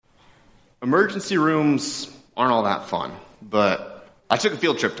Emergency rooms aren't all that fun, but I took a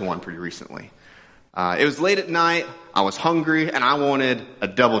field trip to one pretty recently. It was late at night, I was hungry, and I wanted a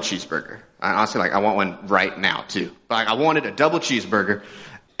double cheeseburger. Honestly, I want one right now, too. But I wanted a double cheeseburger,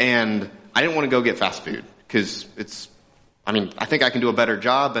 and I didn't want to go get fast food, because I think I can do a better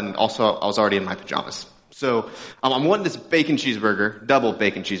job, and also I was already in my pajamas. So I'm wanting this bacon cheeseburger, double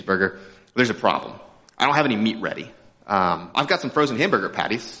bacon cheeseburger. There's a problem. I don't have any meat ready. I've got some frozen hamburger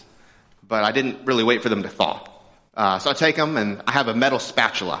patties, but I didn't really wait for them to thaw. So I take them, and I have a metal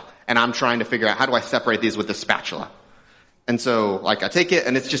spatula, and I'm trying to figure out how do I separate these with the spatula. And so, I take it,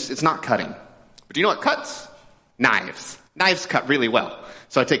 and it's not cutting. But do you know what cuts? Knives. Knives cut really well.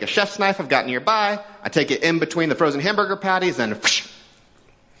 So I take a chef's knife I've got nearby, I take it in between the frozen hamburger patties, and whoosh.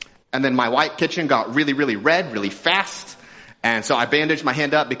 And then my white kitchen got really, really red, really fast. And so I bandaged my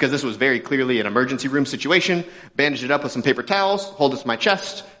hand up because this was very clearly an emergency room situation. Bandaged it up with some paper towels, hold it to my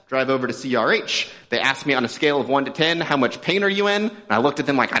chest, drive over to CRH. They asked me on a scale of 1 to 10, how much pain are you in? And I looked at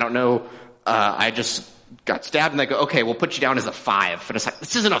them like, I don't know. I just got stabbed. And they go, okay, we'll put you down as a 5. And it's like,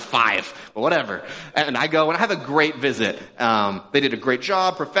 this isn't a 5, but whatever. And I go, and I have a great visit. They did a great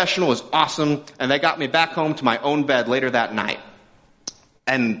job. Professional, was awesome. And they got me back home to my own bed later that night.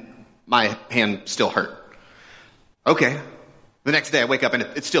 And my hand still hurt. Okay. The next day I wake up and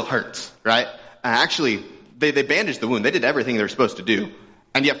it still hurts, right? Actually, they bandaged the wound. They did everything they were supposed to do.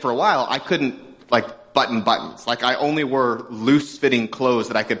 And yet for a while, I couldn't, button buttons. I only wore loose-fitting clothes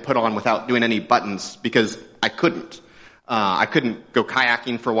that I could put on without doing any buttons because I couldn't. I couldn't go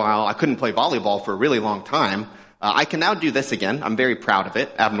kayaking for a while. I couldn't play volleyball for a really long time. I can now do this again. I'm very proud of it,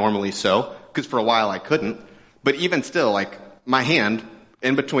 abnormally so, because for a while I couldn't. But even still, my hand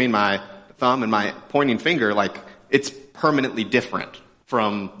in between my thumb and my pointing finger, it's permanently different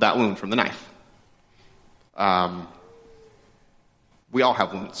from that wound from the knife. We all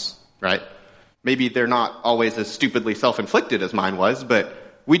have wounds, right? Maybe they're not always as stupidly self-inflicted as mine was, but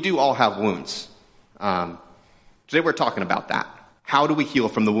we do all have wounds. Today we're talking about that. How do we heal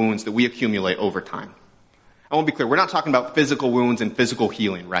from the wounds that we accumulate over time? I want to be clear, we're not talking about physical wounds and physical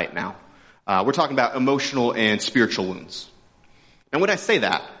healing right now. We're talking about emotional and spiritual wounds. And when I say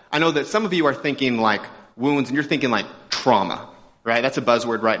that, I know that some of you are thinking wounds, and you're thinking trauma, right? That's a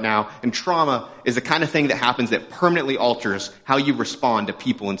buzzword right now. And trauma is the kind of thing that happens that permanently alters how you respond to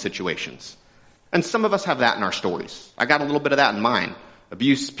people and situations. And some of us have that in our stories. I got a little bit of that in mine.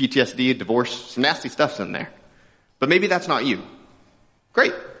 Abuse, PTSD, divorce, some nasty stuff's in there. But maybe that's not you.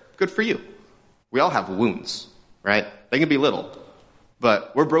 Great. Good for you. We all have wounds, right? They can be little.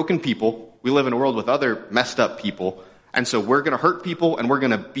 But we're broken people. We live in a world with other messed up people. And so we're going to hurt people, and we're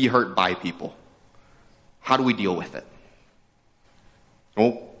going to be hurt by people. How do we deal with it?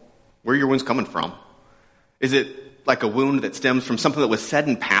 Well, where are your wounds coming from? Is it like a wound that stems from something that was said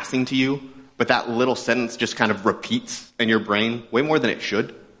in passing to you, but that little sentence just kind of repeats in your brain way more than it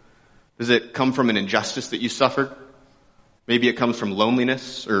should? Does it come from an injustice that you suffered? Maybe it comes from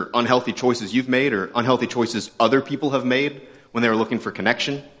loneliness or unhealthy choices you've made or unhealthy choices other people have made when they were looking for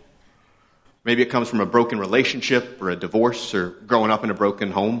connection. Maybe it comes from a broken relationship or a divorce or growing up in a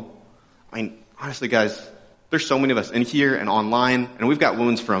broken home. Honestly, guys, there's so many of us in here and online, and we've got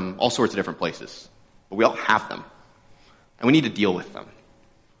wounds from all sorts of different places. But we all have them. And we need to deal with them.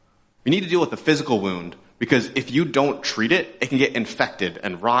 We need to deal with the physical wound, because if you don't treat it, it can get infected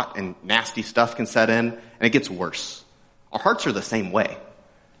and rot and nasty stuff can set in, and it gets worse. Our hearts are the same way.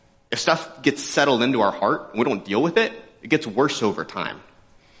 If stuff gets settled into our heart and we don't deal with it, it gets worse over time.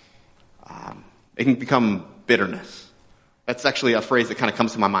 It can become bitterness. That's actually a phrase that kind of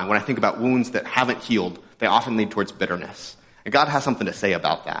comes to my mind. When I think about wounds that haven't healed, they often lead towards bitterness. And God has something to say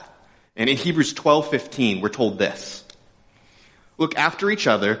about that. And in Hebrews 12:15, we're told this. Look after each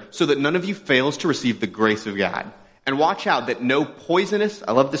other so that none of you fails to receive the grace of God. And watch out that no poisonous,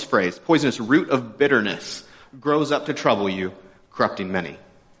 I love this phrase, poisonous root of bitterness grows up to trouble you, corrupting many.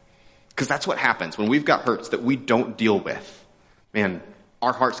 Because that's what happens when we've got hurts that we don't deal with. Man,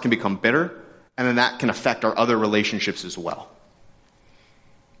 our hearts can become bitter, and then that can affect our other relationships as well.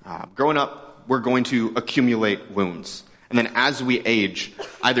 Growing up, we're going to accumulate wounds. And then as we age,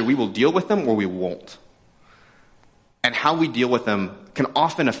 either we will deal with them or we won't. And how we deal with them can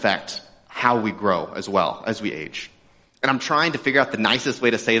often affect how we grow as well as we age. And I'm trying to figure out the nicest way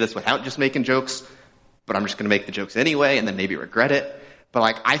to say this without just making jokes, but I'm just going to make the jokes anyway and then maybe regret it.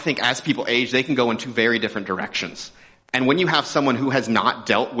 But I think as people age, they can go in two very different directions. And when you have someone who has not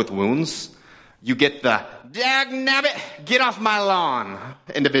dealt with wounds, you get the, dagnabbit, get off my lawn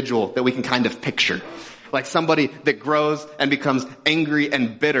individual that we can kind of picture. Like somebody that grows and becomes angry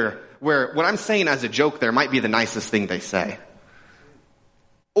and bitter, where what I'm saying as a joke there might be the nicest thing they say.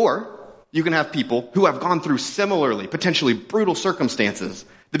 Or You can have people who have gone through similarly, potentially brutal circumstances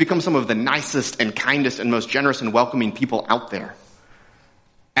that become some of the nicest and kindest and most generous and welcoming people out there.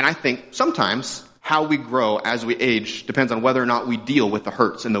 And I think sometimes how we grow as we age depends on whether or not we deal with the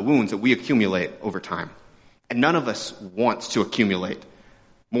hurts and the wounds that we accumulate over time. And none of us wants to accumulate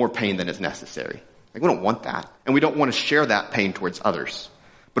more pain than is necessary. Like, we don't want that. And we don't want to share that pain towards others.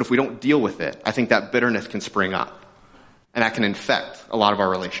 But if we don't deal with it, I think that bitterness can spring up. And that can infect a lot of our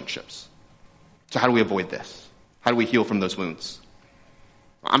relationships. So how do we avoid this? How do we heal from those wounds?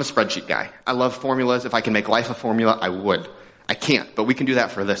 I'm a spreadsheet guy. I love formulas. If I can make life a formula, I would. I can't, but we can do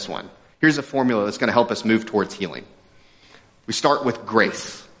that for this one. Here's a formula that's going to help us move towards healing. We start with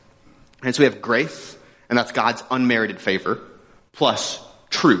grace. And so we have grace, and that's God's unmerited favor, plus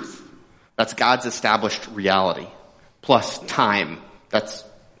truth. That's God's established reality, plus time. That's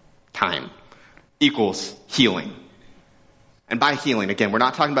time, equals healing. And by healing, again, we're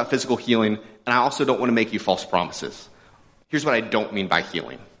not talking about physical healing, and I also don't want to make you false promises. Here's what I don't mean by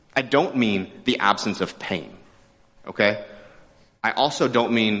healing. I don't mean the absence of pain, okay? I also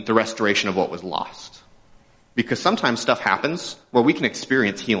don't mean the restoration of what was lost. Because sometimes stuff happens where we can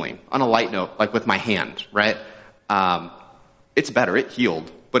experience healing. On a light note, like with my hand, right? It's better, it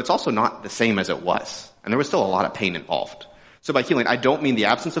healed, but it's also not the same as it was. And there was still a lot of pain involved. So by healing, I don't mean the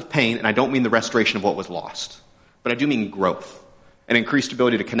absence of pain, and I don't mean the restoration of what was lost. But I do mean growth. An increased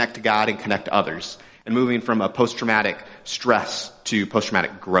ability to connect to God and connect to others, and moving from a post-traumatic stress to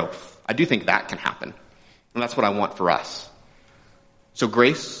post-traumatic growth. I do think that can happen, and that's what I want for us. So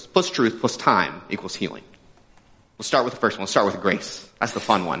grace plus truth plus time equals healing. Let's start with the first one. Let's start with grace. That's the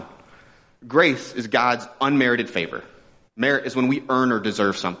fun one. Grace is God's unmerited favor. Merit is when we earn or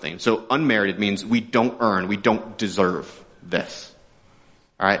deserve something. So unmerited means we don't earn, we don't deserve this.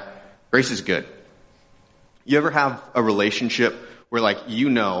 All right? Grace is good. You ever have a relationship where, like, you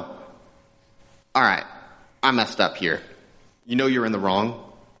know, all right, I messed up here. You know you're in the wrong,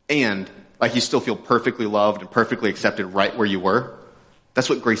 and, like, you still feel perfectly loved and perfectly accepted right where you were? That's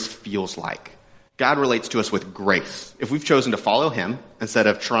what grace feels like. God relates to us with grace. If we've chosen to follow him instead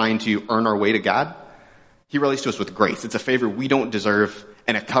of trying to earn our way to God, he relates to us with grace. It's a favor we don't deserve,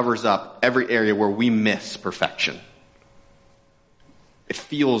 and it covers up every area where we miss perfection. It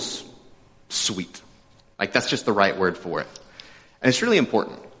feels sweet. Like, that's just the right word for it. And it's really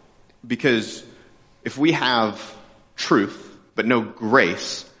important, because if we have truth but no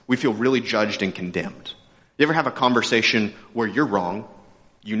grace, we feel really judged and condemned. You ever have a conversation where you're wrong,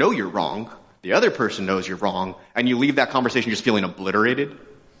 you know you're wrong, the other person knows you're wrong, and you leave that conversation just feeling obliterated?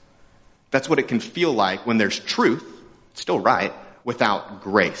 That's what it can feel like when there's truth, still right, without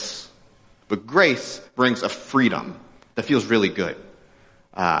grace. But grace brings a freedom that feels really good.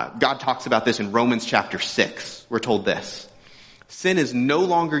 God talks about this in Romans chapter 6. We're told this: sin is no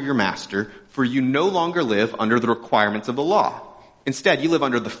longer your master, for you no longer live under the requirements of the law. Instead, you live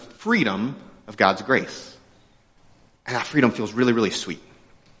under the freedom of God's grace. And that freedom feels really, really sweet.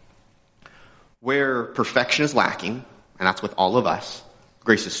 Where perfection is lacking, and that's with all of us,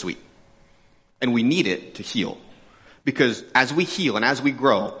 grace is sweet. And we need it to heal. Because as we heal and as we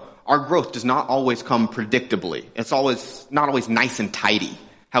grow, our growth does not always come predictably. It's not always nice and tidy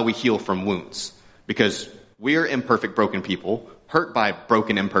how we heal from wounds. Because we're imperfect, broken people, hurt by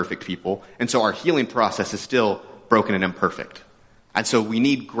broken, imperfect people, and so our healing process is still broken and imperfect. And so we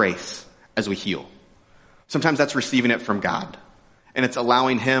need grace as we heal. Sometimes that's receiving it from God. And it's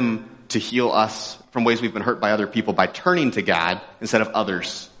allowing him to heal us from ways we've been hurt by other people by turning to God instead of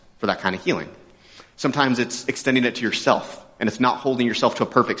others for that kind of healing. Sometimes it's extending it to yourself, and it's not holding yourself to a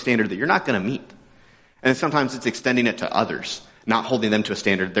perfect standard that you're not going to meet. And sometimes it's extending it to others, not holding them to a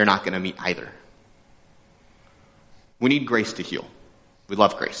standard they're not going to meet either. We need grace to heal. We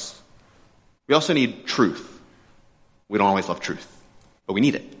love grace. We also need truth. We don't always love truth, but we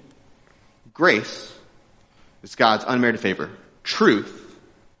need it. Grace is God's unmerited favor. Truth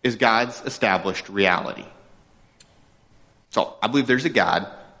is God's established reality. So I believe there's a God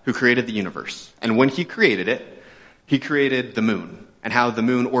who created the universe. And when he created it, he created the moon and how the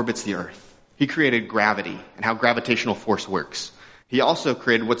moon orbits the earth. He created gravity and how gravitational force works. He also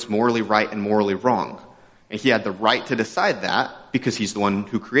created what's morally right and morally wrong. And he had the right to decide that because he's the one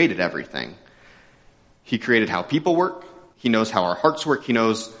who created everything. He created how people work. He knows how our hearts work. He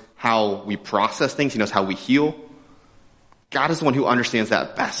knows how we process things. He knows how we heal. God is the one who understands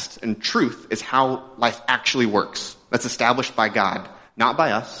that best. And truth is how life actually works. That's established by God, not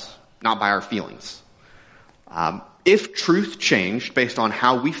by us, not by our feelings. If truth changed based on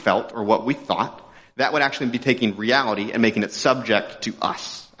how we felt or what we thought, that would actually be taking reality and making it subject to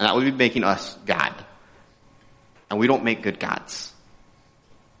us. And that would be making us God. And we don't make good gods.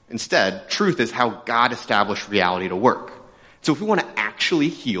 Instead, truth is how God established reality to work. So if we want to actually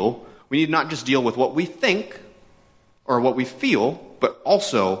heal, we need to not just deal with what we think or what we feel, but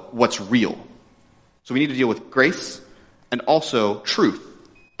also what's real. So we need to deal with grace and also truth.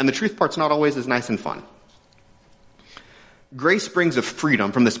 And the truth part's not always as nice and fun. Grace brings a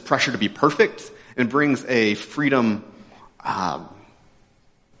freedom from this pressure to be perfect, and brings a freedom that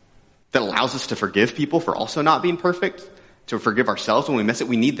allows us to forgive people for also not being perfect, to forgive ourselves when we miss it.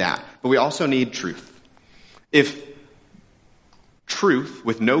 We need that. But we also need truth. If truth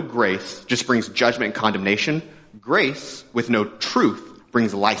with no grace just brings judgment and condemnation, grace with no truth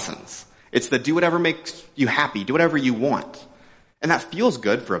brings license. It's the do whatever makes you happy, do whatever you want. And that feels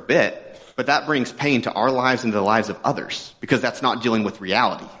good for a bit, but that brings pain to our lives and to the lives of others, because that's not dealing with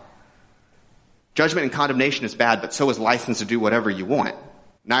reality. Judgment and condemnation is bad, but so is license to do whatever you want.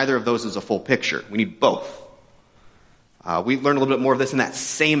 Neither of those is a full picture. We need both. We learned a little bit more of this in that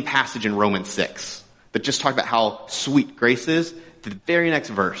same passage in Romans 6 that just talked about how sweet grace is. To the very next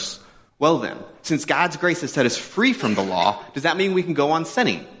verse. Well then, since God's grace has set us free from the law, does that mean we can go on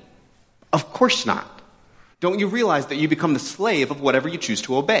sinning? Of course not. Don't you realize that you become the slave of whatever you choose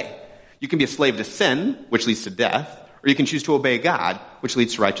to obey? You can be a slave to sin, which leads to death, or you can choose to obey God, which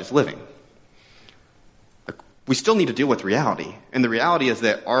leads to righteous living. We still need to deal with reality. And the reality is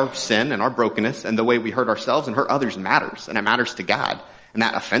that our sin and our brokenness and the way we hurt ourselves and hurt others matters. And it matters to God. And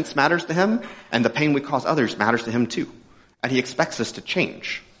that offense matters to him. And the pain we cause others matters to him too. And he expects us to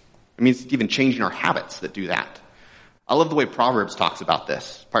change. It means even changing our habits that do that. I love the way Proverbs talks about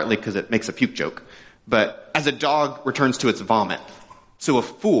this, partly because it makes a puke joke. But as a dog returns to its vomit, so a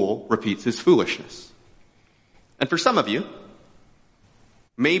fool repeats his foolishness. And for some of you,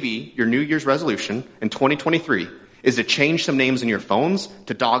 maybe your New Year's resolution in 2023 is to change some names in your phones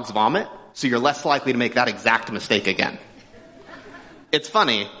to dog's vomit, so you're less likely to make that exact mistake again. It's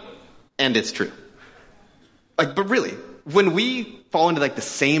funny, and it's true. But really, when we fall into the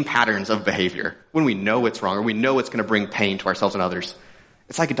same patterns of behavior, when we know it's wrong or we know it's going to bring pain to ourselves and others,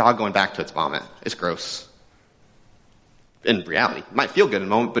 it's like a dog going back to its vomit. It's gross. In reality, it might feel good in the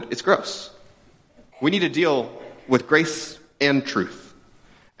moment, but it's gross. We need to deal with grace and truth.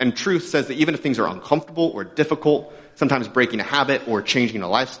 And truth says that even if things are uncomfortable or difficult, sometimes breaking a habit or changing a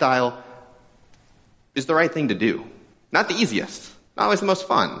lifestyle is the right thing to do. Not the easiest, not always the most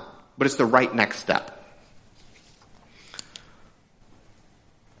fun, but it's the right next step.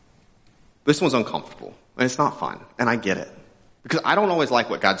 This one's uncomfortable, and it's not fun, and I get it. Because I don't always like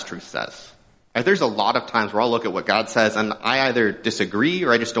what God's truth says. There's a lot of times where I'll look at what God says, and I either disagree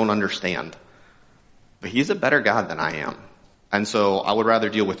or I just don't understand. But he's a better God than I am. And so I would rather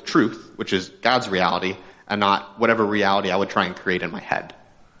deal with truth, which is God's reality, and not whatever reality I would try and create in my head.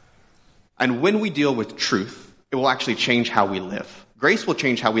 And when we deal with truth, it will actually change how we live. Grace will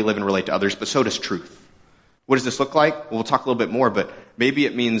change how we live and relate to others, but so does truth. What does this look like? Well, we'll talk a little bit more, but maybe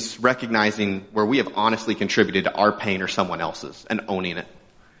it means recognizing where we have honestly contributed to our pain or someone else's and owning it.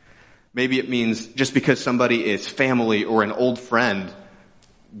 Maybe it means just because somebody is family or an old friend,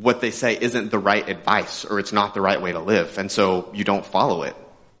 what they say isn't the right advice or it's not the right way to live, and so you don't follow it,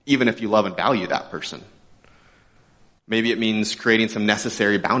 even if you love and value that person. Maybe it means creating some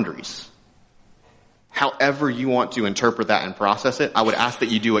necessary boundaries. However you want to interpret that and process it, I would ask that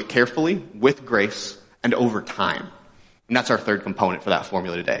you do it carefully, with grace, and over time. And that's our third component for that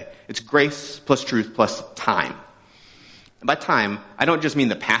formula today. It's grace plus truth plus time. And by time, I don't just mean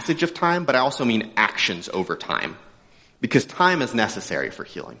the passage of time, but I also mean actions over time. Because time is necessary for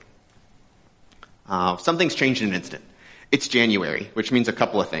healing. Some things change in an instant. It's January, which means a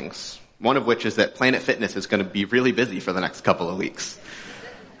couple of things. One of which is that Planet Fitness is going to be really busy for the next couple of weeks.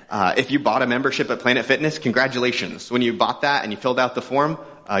 If you bought a membership at Planet Fitness, congratulations. When you bought that and you filled out the form,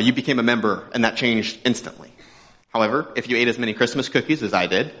 you became a member, and that changed instantly. However, if you ate as many Christmas cookies as I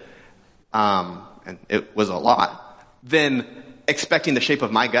did, and it was a lot, then expecting the shape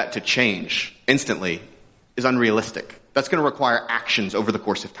of my gut to change instantly is unrealistic. That's going to require actions over the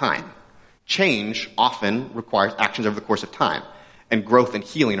course of time. Change often requires actions over the course of time, and growth and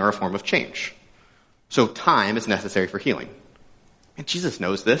healing are a form of change. So time is necessary for healing. And Jesus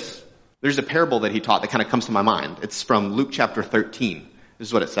knows this. There's a parable that he taught that kind of comes to my mind. It's from Luke chapter 13. This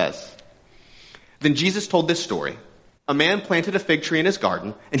is what it says. Then Jesus told this story. A man planted a fig tree in his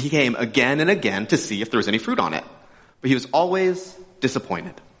garden, and he came again and again to see if there was any fruit on it. But he was always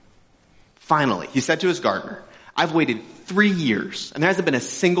disappointed. Finally, he said to his gardener, I've waited 3 years, and there hasn't been a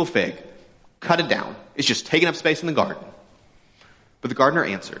single fig. Cut it down. It's just taking up space in the garden. But the gardener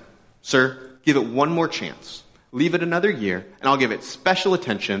answered, Sir, give it one more chance. Leave it another year, and I'll give it special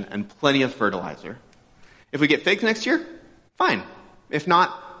attention and plenty of fertilizer. If we get figs next year, fine. If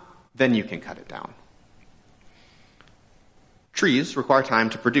not, then you can cut it down. Trees require time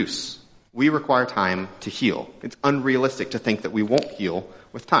to produce. We require time to heal. It's unrealistic to think that we won't heal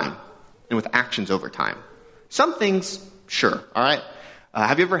with time and with actions over time. Some things, sure, all right?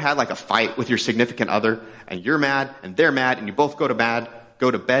 Have you ever had like a fight with your significant other and you're mad and they're mad and you both go to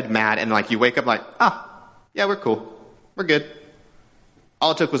bed mad and like you wake up like, yeah, we're cool. We're good.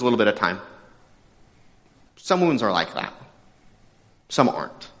 All it took was a little bit of time. Some wounds are like that. Some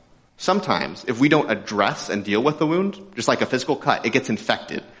aren't. Sometimes, if we don't address and deal with the wound, just like a physical cut, it gets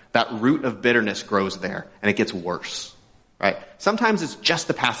infected. That root of bitterness grows there, and it gets worse, right? Sometimes it's just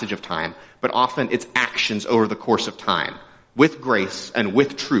the passage of time, but often it's actions over the course of time, with grace and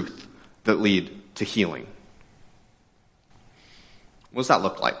with truth, that lead to healing. What does that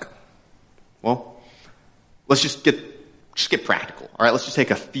look like? Well, let's just get practical, all right? Let's just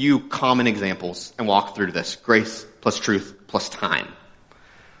take a few common examples and walk through this. Grace plus truth plus time.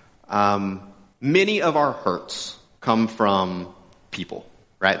 Many of our hurts come from people,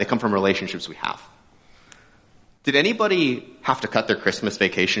 right? They come from relationships we have. Did anybody have to cut their Christmas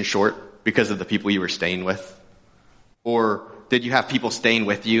vacation short because of the people you were staying with? Or did you have people staying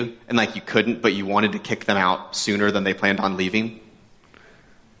with you and like you couldn't, but you wanted to kick them out sooner than they planned on leaving?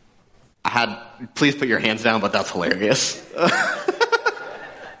 Please put your hands down, but that's hilarious.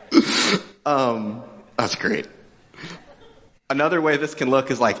 That's great. Another way this can look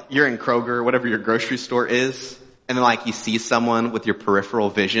is like you're in Kroger, whatever your grocery store is, and then like you see someone with your peripheral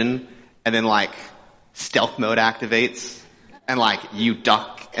vision, and then like stealth mode activates, and like you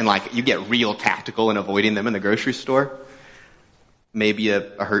duck, and like you get real tactical in avoiding them in the grocery store. Maybe a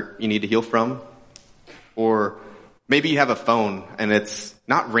hurt you need to heal from. Or maybe you have a phone and it's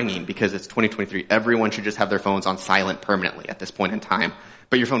not ringing because it's 2023. Everyone should just have their phones on silent permanently at this point in time.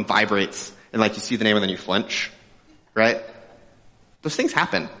 But your phone vibrates and like you see the name and then you flinch, right? Those things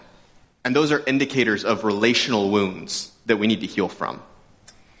happen. And those are indicators of relational wounds that we need to heal from.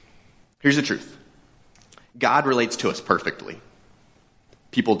 Here's the truth. God relates to us perfectly.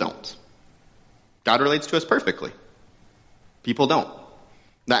 People don't. God relates to us perfectly. People don't.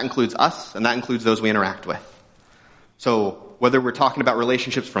 That includes us, and that includes those we interact with. So whether we're talking about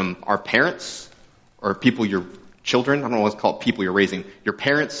relationships from our parents or people your children, I don't know what's called people you're raising, your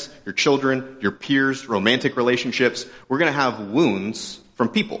parents, your children, your peers, romantic relationships, we're going to have wounds from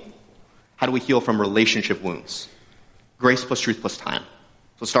people. How do we heal from relationship wounds? Grace plus truth plus time.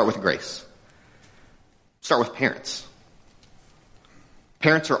 So let's start with grace. Start with parents.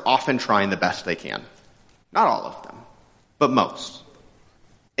 Parents are often trying the best they can. Not all of them, but most.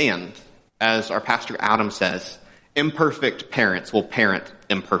 And, as our pastor Adam says, imperfect parents will parent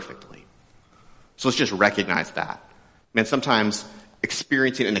imperfectly. So let's just recognize that. Man, sometimes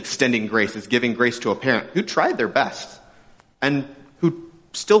experiencing and extending grace is giving grace to a parent who tried their best and who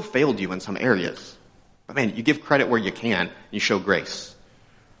still failed you in some areas. But man, you give credit where you can, and you show grace.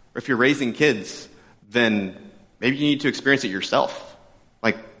 Or if you're raising kids, then maybe you need to experience it yourself.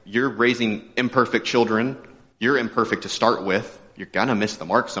 Like, you're raising imperfect children, you're imperfect to start with, you're gonna miss the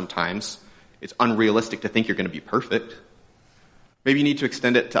mark sometimes. It's unrealistic to think you're gonna be perfect. Maybe you need to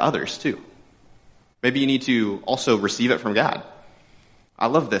extend it to others too. Maybe you need to also receive it from God. I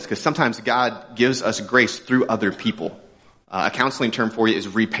love this because sometimes God gives us grace through other people. A counseling term for you is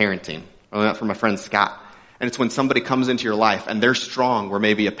reparenting. I learned that from my friend Scott. And it's when somebody comes into your life and they're strong where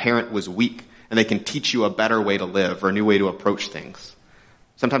maybe a parent was weak and they can teach you a better way to live or a new way to approach things.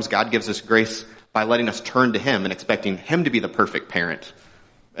 Sometimes God gives us grace by letting us turn to Him and expecting Him to be the perfect parent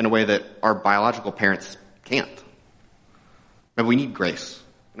in a way that our biological parents can't. But we need grace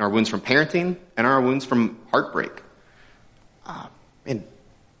in our wounds from parenting and our wounds from heartbreak. And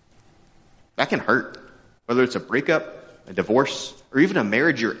that can hurt. Whether it's a breakup, a divorce, or even a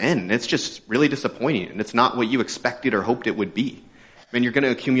marriage you're in. It's just really disappointing, and it's not what you expected or hoped it would be. You're going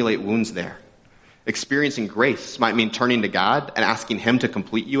to accumulate wounds there. Experiencing grace might mean turning to God and asking Him to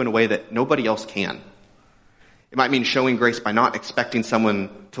complete you in a way that nobody else can. It might mean showing grace by not expecting someone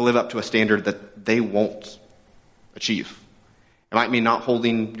to live up to a standard that they won't achieve. It might mean not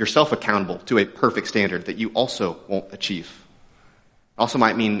holding yourself accountable to a perfect standard that you also won't achieve. It also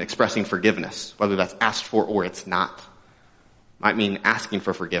might mean expressing forgiveness, whether that's asked for or it's not. It might mean asking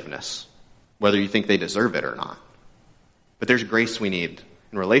for forgiveness, whether you think they deserve it or not. But there's grace we need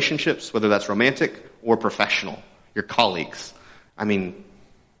in relationships, whether that's romantic or professional, your colleagues.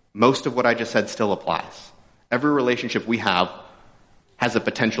 Most of what I just said still applies. Every relationship we have has the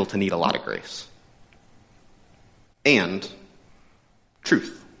potential to need a lot of grace. And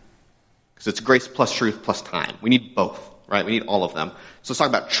truth. Because it's grace plus truth plus time. We need both, right? We need all of them. So let's talk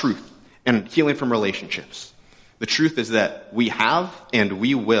about truth and healing from relationships. The truth is that we have and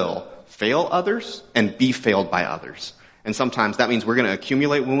we will fail others and be failed by others. And sometimes that means we're going to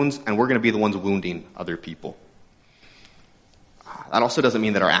accumulate wounds and we're going to be the ones wounding other people. That also doesn't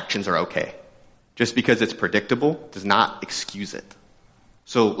mean that our actions are okay. Just because it's predictable does not excuse it.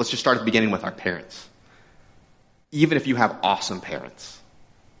 So let's just start at the beginning with our parents. Even if you have awesome parents,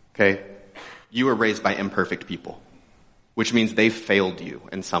 okay, you were raised by imperfect people, which means they failed you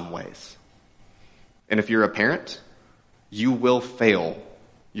in some ways. And if you're a parent, you will fail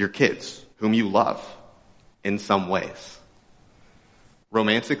your kids, whom you love, in some ways.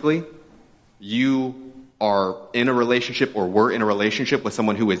 Romantically, you are in a relationship or were in a relationship with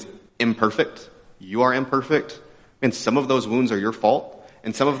someone who is imperfect. You are imperfect, and some of those wounds are your fault,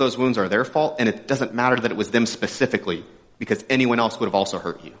 and some of those wounds are their fault, and it doesn't matter that it was them specifically, because anyone else would have also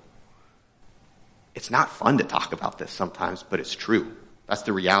hurt you. It's not fun to talk about this sometimes, but it's true. That's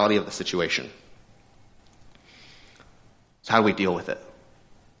the reality of the situation. So how do we deal with it?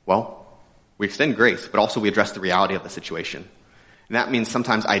 Well, we extend grace, but also we address the reality of the situation. And that means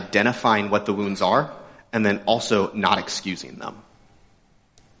sometimes identifying what the wounds are, and then also not excusing them.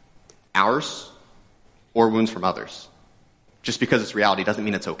 Ours, or wounds from others. Just because it's reality doesn't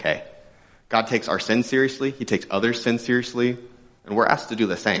mean it's okay. God takes our sin seriously. He takes others' sin seriously. And we're asked to do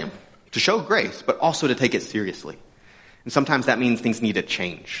the same. To show grace, but also to take it seriously. And sometimes that means things need to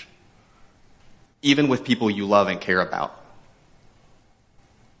change. Even with people you love and care about.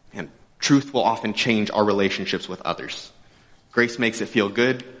 And truth will often change our relationships with others. Grace makes it feel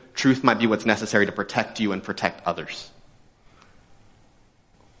good. Truth might be what's necessary to protect you and protect others.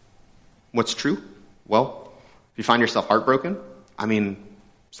 What's true? Well, if you find yourself heartbroken,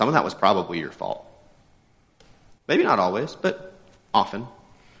 some of that was probably your fault. Maybe not always, but often.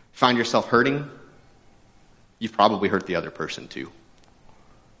 Find yourself hurting, you've probably hurt the other person too.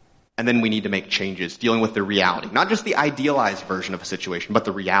 And then we need to make changes, dealing with the reality. Not just the idealized version of a situation, but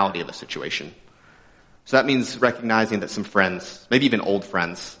the reality of a situation. So that means recognizing that some friends, maybe even old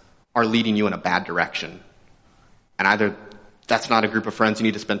friends, are leading you in a bad direction. And either that's not a group of friends you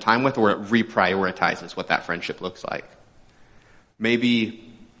need to spend time with, or it reprioritizes what that friendship looks like.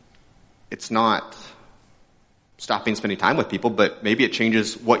 Maybe it's not stopping spending time with people, but maybe it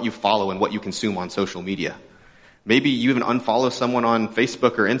changes what you follow and what you consume on social media. Maybe you even unfollow someone on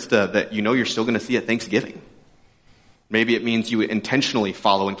Facebook or Insta that you know you're still going to see at Thanksgiving. Maybe it means you intentionally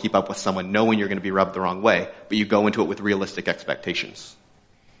follow and keep up with someone knowing you're going to be rubbed the wrong way, but you go into it with realistic expectations.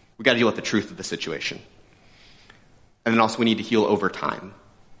 We've got to deal with the truth of the situation. And then also we need to heal over time.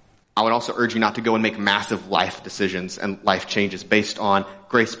 I would also urge you not to go and make massive life decisions and life changes based on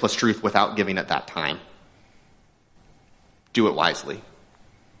grace plus truth without giving it that time. Do it wisely.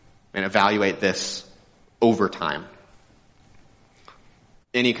 And evaluate this over time.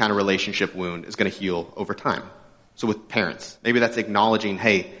 Any kind of relationship wound is going to heal over time. So with parents, maybe that's acknowledging,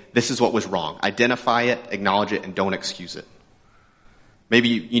 hey, this is what was wrong. Identify it, acknowledge it, and don't excuse it. Maybe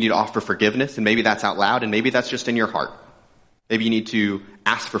you need to offer forgiveness, and maybe that's out loud, and maybe that's just in your heart. Maybe you need to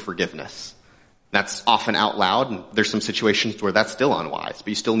ask for forgiveness. That's often out loud, and there's some situations where that's still unwise, but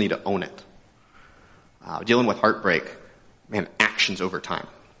you still need to own it. Dealing with heartbreak, actions over time.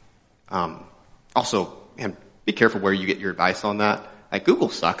 Also, be careful where you get your advice on that. Google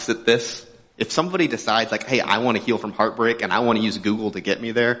sucks at this. If somebody decides, hey, I want to heal from heartbreak, and I want to use Google to get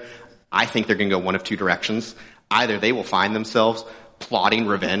me there, I think they're going to go one of two directions. Either they will find themselves plotting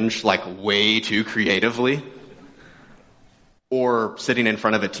revenge way too creatively, or sitting in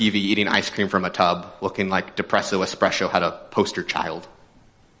front of a TV eating ice cream from a tub looking like Depresso Espresso had a poster child.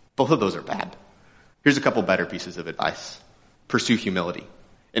 Both of those are bad. Here's a couple better pieces of advice. Pursue humility.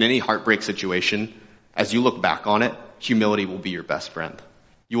 In any heartbreak situation, as you look back on it, humility will be your best friend.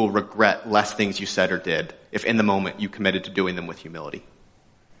 You will regret less things you said or did if in the moment you committed to doing them with humility.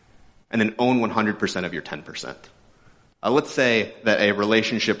 And then own 100% of your 10%. Let's say that a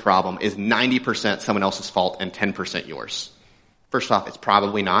relationship problem is 90% someone else's fault and 10% yours. First off, it's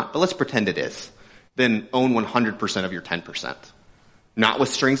probably not, but let's pretend it is. Then own 100% of your 10%. Not with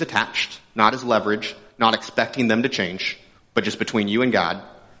strings attached, not as leverage, not expecting them to change, but just between you and God,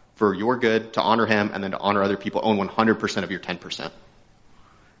 for your good, to honor Him, and then to honor other people. Own 100% of your 10%.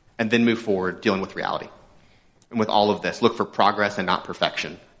 And then move forward, dealing with reality. And with all of this, look for progress and not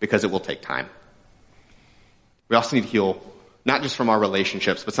perfection, because it will take time. We also need to heal, not just from our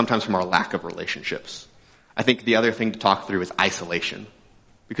relationships, but sometimes from our lack of relationships. I think the other thing to talk through is isolation,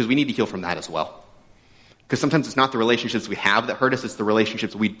 because we need to heal from that as well. Because sometimes it's not the relationships we have that hurt us, it's the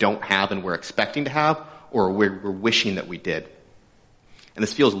relationships we don't have and we're expecting to have, or we're wishing that we did. And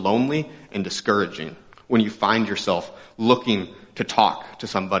this feels lonely and discouraging when you find yourself looking to talk to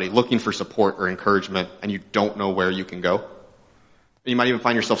somebody looking for support or encouragement and you don't know where you can go. You might even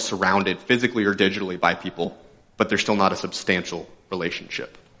find yourself surrounded physically or digitally by people, but there's still not a substantial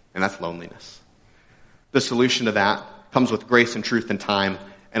relationship. And that's loneliness. The solution to that comes with grace and truth and time,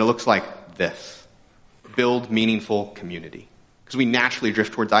 and it looks like this. Build meaningful community. Because we naturally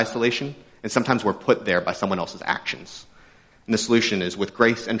drift towards isolation, and sometimes we're put there by someone else's actions. And the solution is with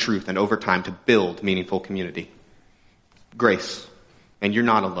grace and truth and over time to build meaningful community. Grace. And you're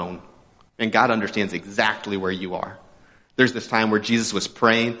not alone. And God understands exactly where you are. There's this time where Jesus was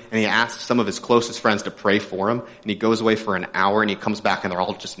praying, and he asked some of his closest friends to pray for him, and he goes away for an hour, and he comes back, and they're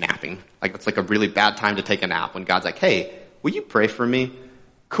all just napping. Like, it's like a really bad time to take a nap, when God's like, hey, will you pray for me?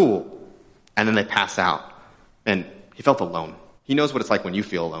 Cool. And then they pass out. And he felt alone. He knows what it's like when you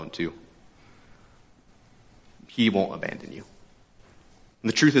feel alone, too. He won't abandon you. And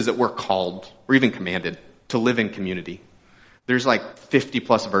the truth is that we're called, or even commanded, to live in community. There's like 50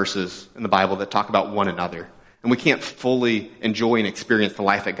 plus verses in the Bible that talk about one another. And we can't fully enjoy and experience the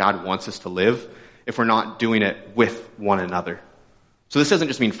life that God wants us to live if we're not doing it with one another. So this doesn't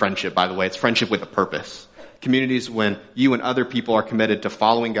just mean friendship, by the way. It's friendship with a purpose. Communities when you and other people are committed to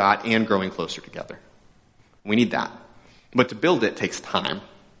following God and growing closer together. We need that. But to build it takes time.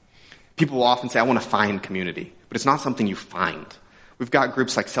 People will often say, I want to find community. But it's not something you find. We've got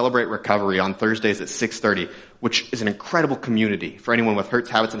groups like Celebrate Recovery on Thursdays at 6:30, which is an incredible community for anyone with hurts,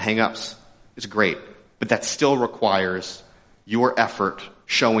 habits, and hang-ups. It's great. But that still requires your effort,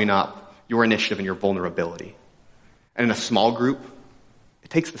 showing up, your initiative, and your vulnerability. And in a small group,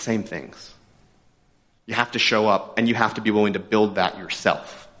 it takes the same things. You have to show up, and you have to be willing to build that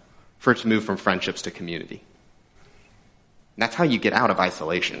yourself for it to move from friendships to community. And that's how you get out of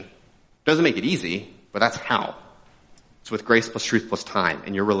isolation. Doesn't make it easy, but that's how. It's with grace plus truth plus time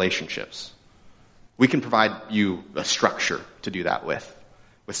in your relationships. We can provide you a structure to do that with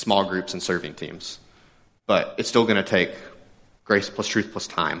small groups and serving teams. But it's still going to take grace plus truth plus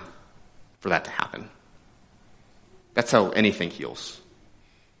time for that to happen. That's how anything heals.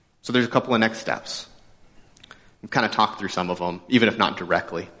 So there's a couple of next steps. We've kind of talked through some of them, even if not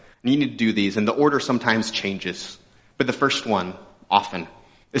directly. And you need to do these, and the order sometimes changes. But the first one, often,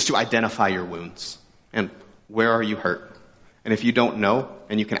 is to identify your wounds. And where are you hurt? And if you don't know,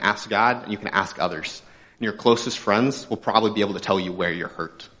 and you can ask God, and you can ask others. And your closest friends will probably be able to tell you where you're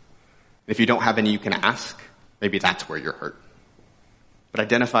hurt. If you don't have any you can ask, maybe that's where you're hurt. But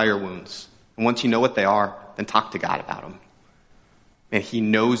identify your wounds. And once you know what they are, then talk to God about them. And he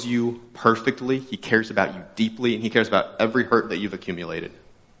knows you perfectly. He cares about you deeply. And he cares about every hurt that you've accumulated.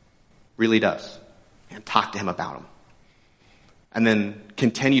 Really does. And talk to him about them. And then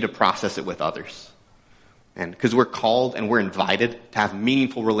continue to process it with others. And because we're called and we're invited to have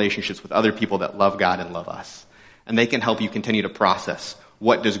meaningful relationships with other people that love God and love us. And they can help you continue to process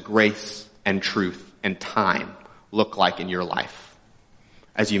what does grace and truth and time look like in your life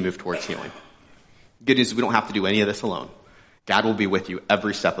as you move towards healing. Good news is we don't have to do any of this alone. God will be with you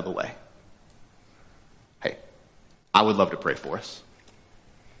every step of the way. Hey, I would love to pray for us.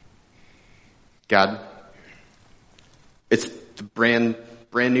 God, it's the brand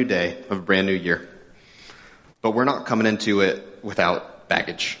new day of a brand new year. But we're not coming into it without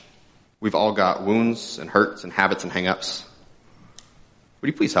baggage. We've all got wounds and hurts and habits and hang-ups. Would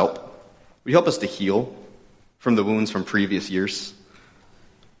you please help? Would you help us to heal from the wounds from previous years?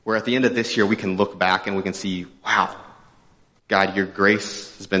 Where at the end of this year, we can look back and we can see, wow, God, your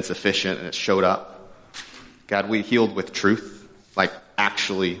grace has been sufficient and it showed up. God, we healed with truth, like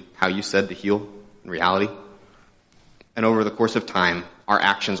actually how you said to heal in reality. And over the course of time, our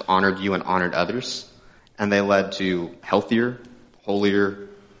actions honored you and honored others. And they led to healthier, holier,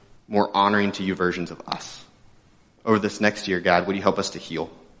 more honoring to you versions of us. Over this next year, God, would you help us to heal?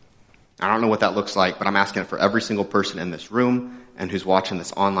 I don't know what that looks like, but I'm asking it for every single person in this room and who's watching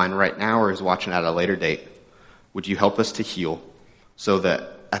this online right now or who's watching at a later date. Would you help us to heal so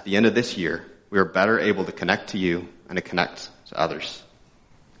that at the end of this year, we are better able to connect to you and to connect to others?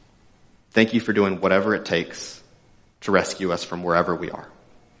 Thank you for doing whatever it takes to rescue us from wherever we are.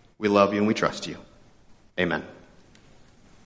 We love you and we trust you. Amen.